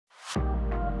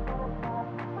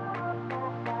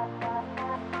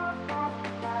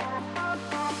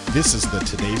This is the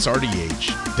Today's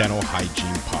RDH Dental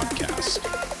Hygiene Podcast,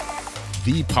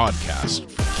 the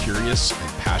podcast for curious and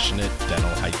passionate dental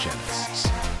hygienists.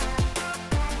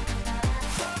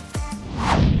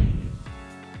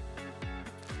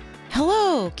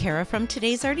 Hello, Kara from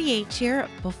Today's RDH here.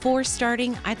 Before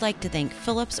starting, I'd like to thank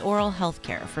Philips Oral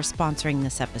Healthcare for sponsoring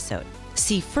this episode.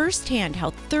 See firsthand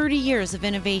how 30 years of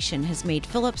innovation has made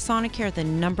Philips Sonicare the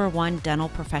 #1 dental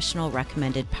professional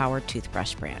recommended power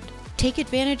toothbrush brand. Take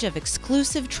advantage of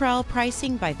exclusive trial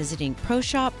pricing by visiting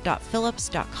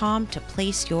proshop.philips.com to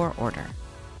place your order.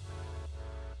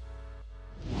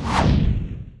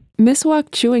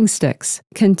 Miswak Chewing Sticks.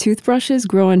 Can Toothbrushes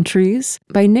Grow on Trees?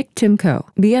 By Nick Timko,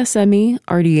 BSME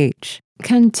RDH.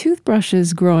 Can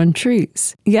toothbrushes grow on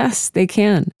trees? Yes, they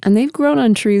can, and they've grown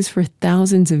on trees for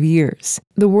thousands of years.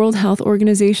 The World Health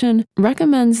Organization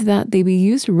recommends that they be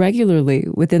used regularly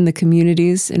within the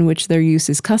communities in which their use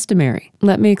is customary.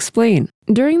 Let me explain.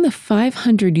 During the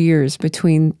 500 years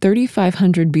between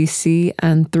 3500 BC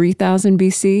and 3000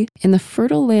 BC, in the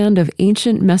fertile land of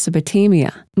ancient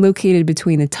Mesopotamia, located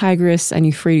between the Tigris and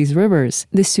Euphrates rivers,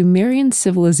 the Sumerian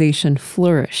civilization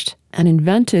flourished and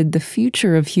invented the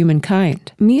future of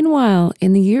humankind. Meanwhile,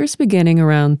 in the years beginning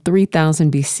around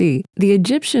 3000 BC, the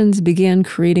Egyptians began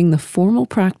creating the formal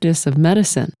practice of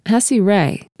medicine.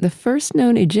 Hesi-Ray, the first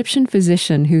known Egyptian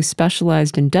physician who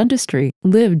specialized in dentistry,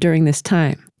 lived during this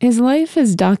time. His life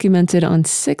is documented on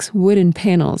 6 wooden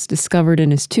panels discovered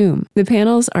in his tomb. The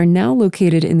panels are now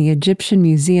located in the Egyptian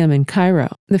Museum in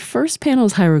Cairo. The first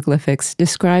panel's hieroglyphics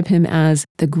describe him as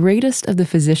the greatest of the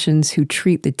physicians who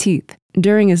treat the teeth.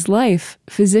 During his life,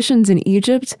 physicians in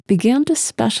Egypt began to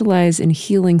specialize in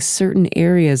healing certain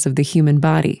areas of the human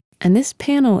body. And this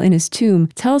panel in his tomb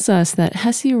tells us that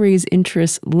Hesi-Ray's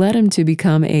interests led him to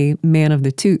become a man of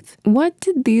the tooth. What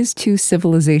did these two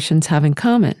civilizations have in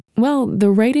common? Well,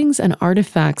 the writings and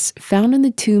artifacts found in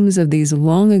the tombs of these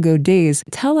long ago days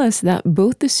tell us that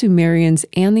both the Sumerians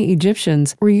and the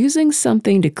Egyptians were using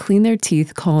something to clean their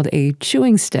teeth called a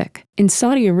chewing stick. In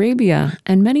Saudi Arabia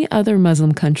and many other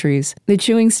Muslim countries, the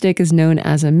chewing stick is known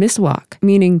as a miswak,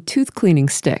 meaning tooth cleaning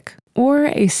stick, or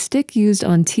a stick used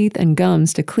on teeth and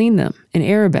gums to clean them in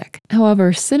Arabic.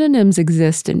 However, synonyms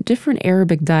exist in different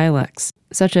Arabic dialects,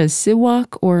 such as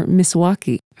siwak or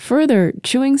miswaki. Further,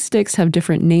 chewing sticks have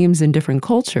different names in different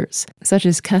cultures, such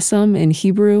as kesam in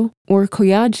Hebrew or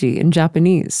koyaji in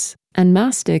Japanese, and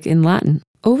mastic in Latin.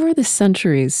 Over the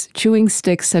centuries, chewing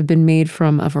sticks have been made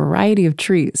from a variety of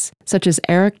trees, such as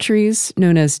arak trees,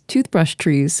 known as toothbrush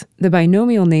trees. The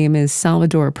binomial name is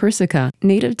Salvador persica,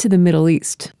 native to the Middle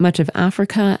East, much of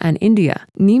Africa and India.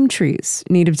 Neem trees,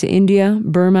 native to India,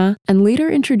 Burma, and later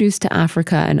introduced to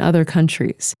Africa and other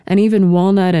countries. And even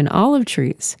walnut and olive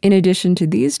trees. In addition to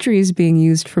these trees being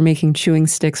used for making chewing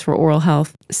sticks for oral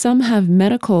health, some have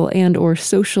medical and/or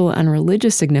social and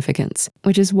religious significance,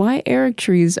 which is why arak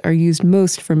trees are used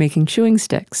most for making chewing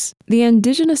sticks. The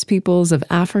indigenous peoples of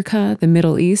Africa, the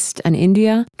Middle East, and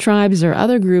India, tribes or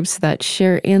other groups that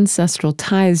share ancestral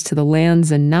ties to the lands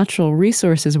and natural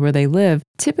resources where they live,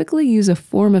 typically use a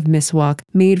form of miswak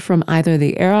made from either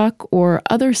the arak or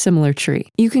other similar tree.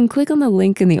 You can click on the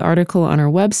link in the article on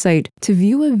our website to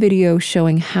view a video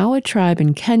showing how a tribe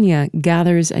in Kenya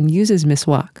gathers and uses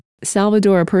miswak.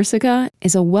 Salvador persica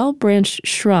is a well-branched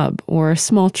shrub or a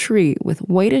small tree with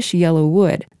whitish-yellow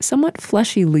wood, somewhat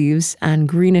fleshy leaves, and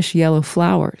greenish-yellow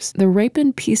flowers. The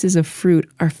ripened pieces of fruit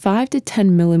are 5 to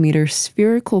 10 millimeter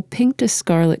spherical pink to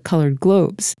scarlet colored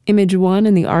globes. Image 1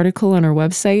 in the article on our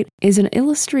website is an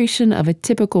illustration of a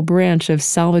typical branch of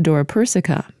Salvador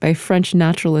persica by French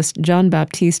naturalist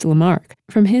Jean-Baptiste Lamarck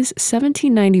from his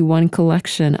 1791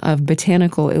 collection of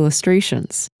botanical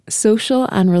illustrations. Social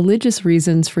and religious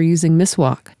reasons for using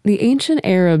miswak. The ancient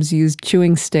Arabs used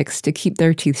chewing sticks to keep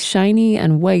their teeth shiny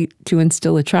and white to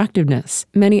instill attractiveness.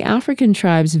 Many African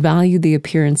tribes value the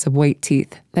appearance of white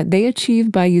teeth that they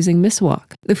achieve by using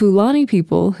miswak. The Fulani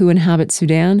people, who inhabit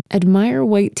Sudan, admire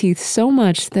white teeth so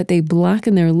much that they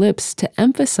blacken their lips to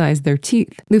emphasize their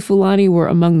teeth. The Fulani were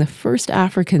among the first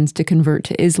Africans to convert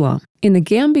to Islam. In the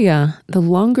Gambia, the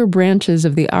longer branches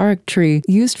of the arak tree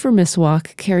used for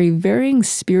miswak carry varying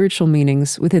spiritual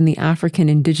meanings within the African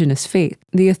indigenous faith.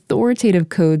 The authoritative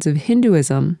codes of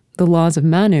Hinduism, the laws of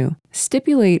Manu,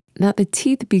 stipulate that the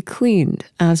teeth be cleaned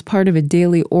as part of a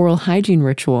daily oral hygiene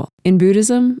ritual. In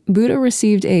Buddhism, Buddha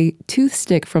received a tooth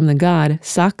stick from the god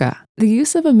Saka. The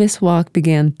use of a miswak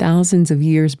began thousands of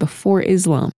years before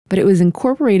Islam. but it was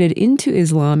incorporated into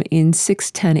Islam in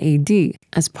 610 AD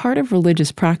as part of religious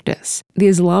practice. The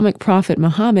Islamic prophet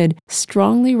Muhammad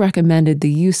strongly recommended the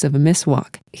use of a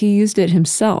miswak. He used it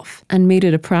himself and made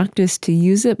it a practice to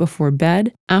use it before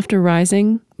bed, after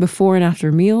rising, before and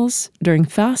after meals, during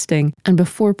fasting, and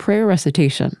before prayer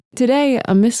recitation. Today,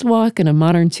 a miswak and a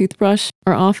modern toothbrush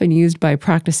are often used by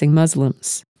practicing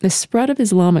Muslims. The spread of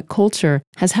Islamic culture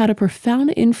has had a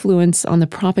profound influence on the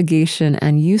propagation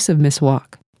and use of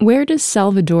miswak. Where does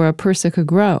Salvadora persica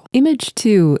grow? Image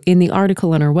 2 in the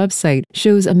article on our website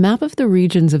shows a map of the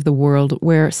regions of the world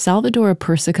where Salvadora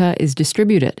persica is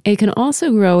distributed. It can also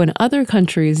grow in other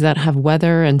countries that have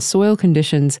weather and soil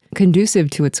conditions conducive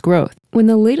to its growth. When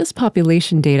the latest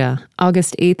population data,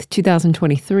 August 8,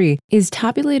 2023, is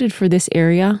tabulated for this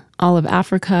area, all of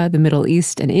Africa, the Middle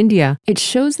East, and India, it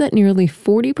shows that nearly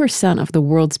 40% of the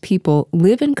world's people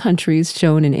live in countries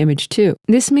shown in Image 2.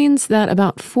 This means that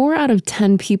about 4 out of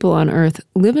 10 people on Earth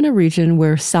live in a region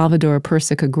where Salvadora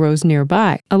persica grows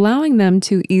nearby, allowing them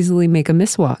to easily make a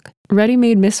miswak.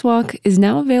 Ready-made miswak is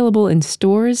now available in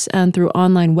stores and through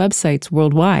online websites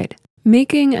worldwide.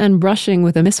 Making and brushing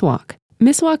with a miswak.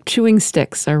 Miswak chewing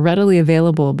sticks are readily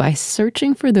available by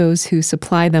searching for those who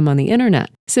supply them on the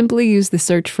internet. Simply use the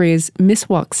search phrase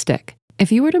miswak stick.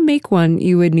 If you were to make one,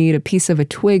 you would need a piece of a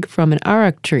twig from an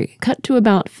arak tree, cut to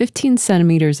about 15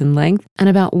 centimeters in length and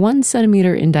about 1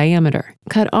 centimeter in diameter.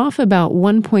 Cut off about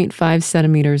 1.5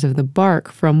 centimeters of the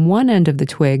bark from one end of the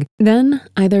twig, then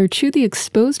either chew the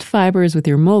exposed fibers with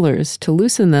your molars to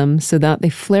loosen them so that they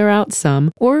flare out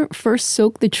some, or first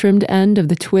soak the trimmed end of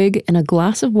the twig in a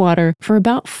glass of water for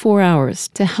about 4 hours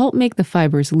to help make the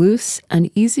fibers loose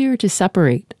and easier to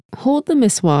separate. Hold the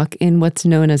miswak in what's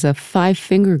known as a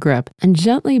 5-finger grip and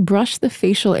gently brush the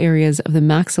facial areas of the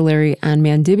maxillary and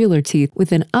mandibular teeth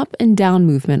with an up and down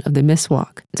movement of the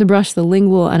miswak. To brush the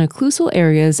lingual and occlusal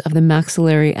areas of the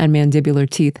maxillary and mandibular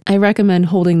teeth, I recommend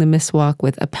holding the miswak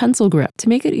with a pencil grip to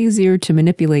make it easier to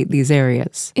manipulate these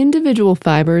areas. Individual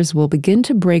fibers will begin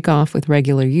to break off with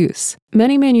regular use.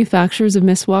 Many manufacturers of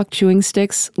miswak chewing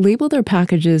sticks label their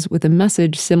packages with a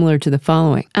message similar to the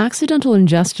following. Accidental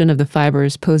ingestion of the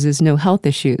fibers poses no health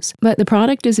issues, but the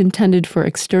product is intended for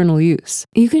external use.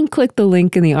 You can click the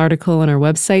link in the article on our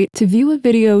website to view a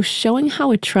video showing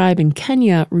how a tribe in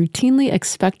Kenya routinely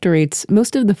expectorates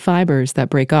most of the fibers that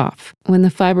break off. When the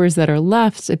fibers that are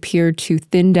left appear too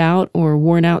thinned out or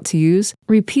worn out to use,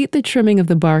 repeat the trimming of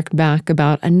the bark back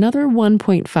about another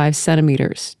 1.5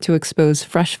 centimeters to expose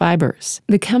fresh fibers.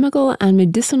 The chemical and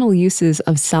medicinal uses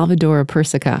of Salvadora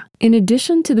persica. In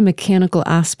addition to the mechanical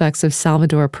aspects of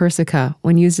Salvadora persica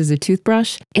when used as a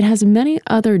toothbrush, it has many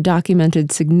other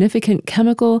documented significant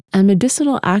chemical and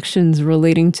medicinal actions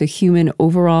relating to human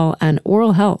overall and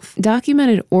oral health.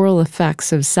 Documented oral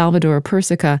effects of Salvadora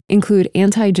persica include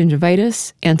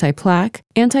anti-gingivitis, anti-plaque,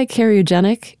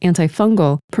 anti-cariogenic,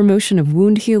 antifungal, promotion of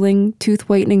wound healing, tooth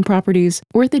whitening properties,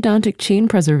 orthodontic chain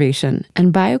preservation,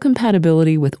 and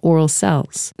biocompatibility with oral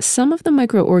cells. Some of the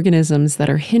microorganisms that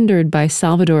are hindered by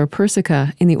Salvadora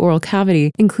persica in the oral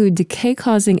cavity include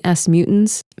decay-causing S.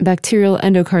 mutans, bacterial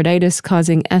endocarditis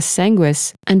causing S.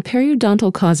 sanguis, and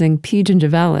periodontal-causing P.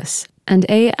 gingivalis, and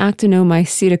A.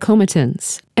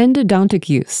 actinomycetocomatins. Endodontic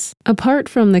use. Apart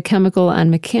from the chemical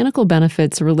and mechanical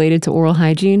benefits related to oral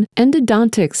hygiene,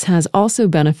 endodontics has also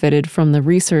benefited from the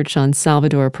research on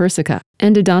Salvadora persica.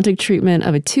 Endodontic treatment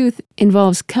of a tooth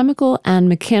involves chemical and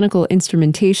mechanical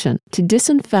instrumentation to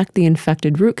disinfect the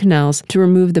infected root canals to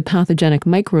remove the pathogenic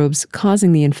microbes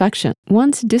causing the infection.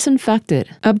 Once disinfected,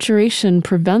 obturation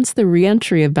prevents the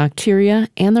re-entry of bacteria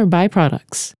and their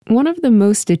byproducts. One of the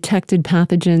most detected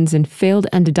pathogens in failed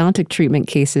endodontic treatment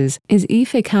cases is E.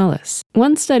 faecalis.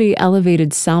 One study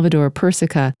elevated Salvadora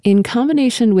persica in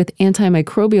combination with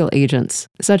antimicrobial agents,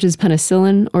 such as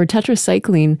penicillin or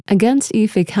tetracycline, against E.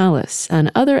 faecalis and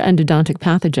other endodontic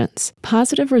pathogens.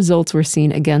 Positive results were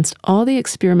seen against all the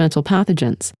experimental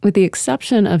pathogens, with the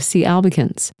exception of C.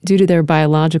 albicans, due to their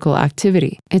biological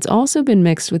activity. It's also been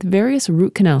mixed with various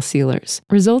root canal sealers,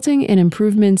 resulting in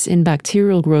improvements in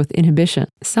bacterial growth inhibition.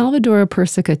 Salvadora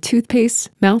persica toothpaste,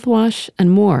 mouthwash,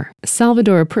 and more.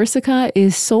 Salvadora persica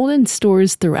is sold in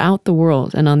stores throughout the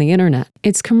world and on the internet.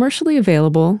 It's commercially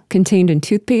available, contained in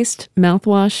toothpaste,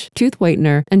 mouthwash, tooth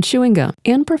whitener, and chewing gum,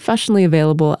 and professionally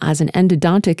available as an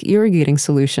endodontic irrigating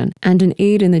solution and an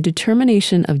aid in the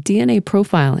determination of DNA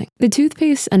profiling. The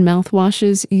toothpaste and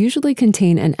mouthwashes usually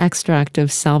contain an extract of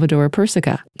Salvadora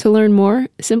persica. To learn more,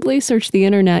 simply search the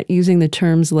internet using the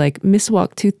terms like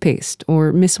Miswak toothpaste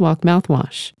or Miswak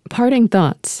mouthwash. Parting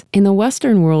thoughts. In the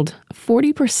Western world,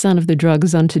 40% of the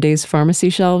drugs on today's pharmacy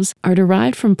shelves are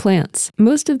derived from plants,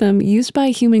 most of them used by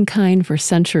humankind for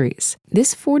centuries.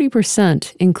 This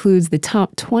 40% includes the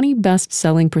top 20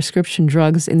 best-selling prescription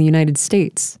drugs in the United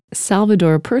States.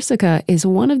 Salvador persica is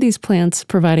one of these plants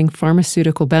providing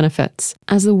pharmaceutical benefits.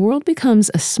 As the world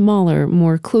becomes a smaller,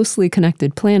 more closely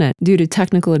connected planet due to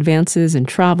technical advances in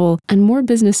travel and more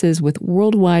businesses with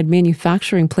worldwide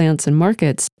manufacturing plants and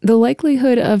markets, the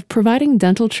likelihood of providing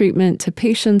dental treatment to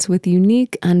patients with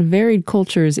unique and varied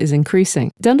cultures is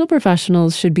increasing. Dental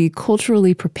professionals should be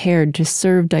culturally prepared to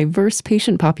serve diverse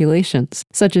patient populations,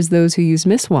 such as those who use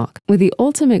Miswak, with the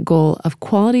ultimate goal of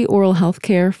quality oral health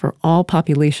care for all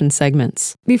population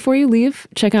segments. Before you leave,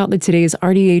 check out the Today's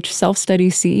RDH Self-Study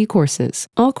CE courses.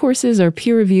 All courses are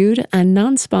peer-reviewed and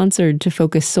non-sponsored to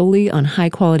focus solely on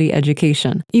high-quality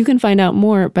education. You can find out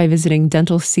more by visiting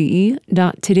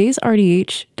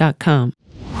dentalce.todaysrdh.com.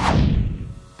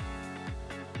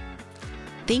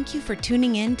 Thank you for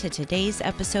tuning in to today's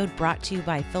episode brought to you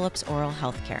by Philips Oral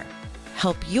Healthcare.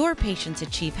 Help your patients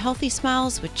achieve healthy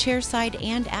smiles with chairside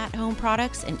and at-home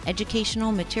products and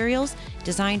educational materials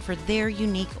designed for their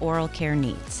unique oral care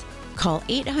needs. Call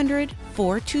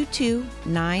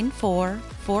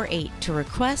 800-422-9448 to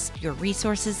request your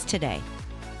resources today.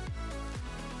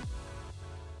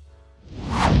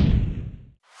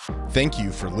 Thank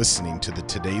you for listening to the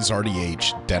Today's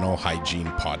RDH Dental Hygiene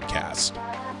Podcast.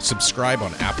 Subscribe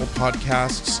on Apple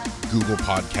Podcasts, Google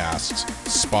Podcasts,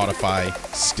 Spotify,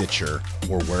 Stitcher,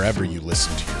 or wherever you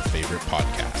listen to your favorite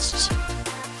podcasts.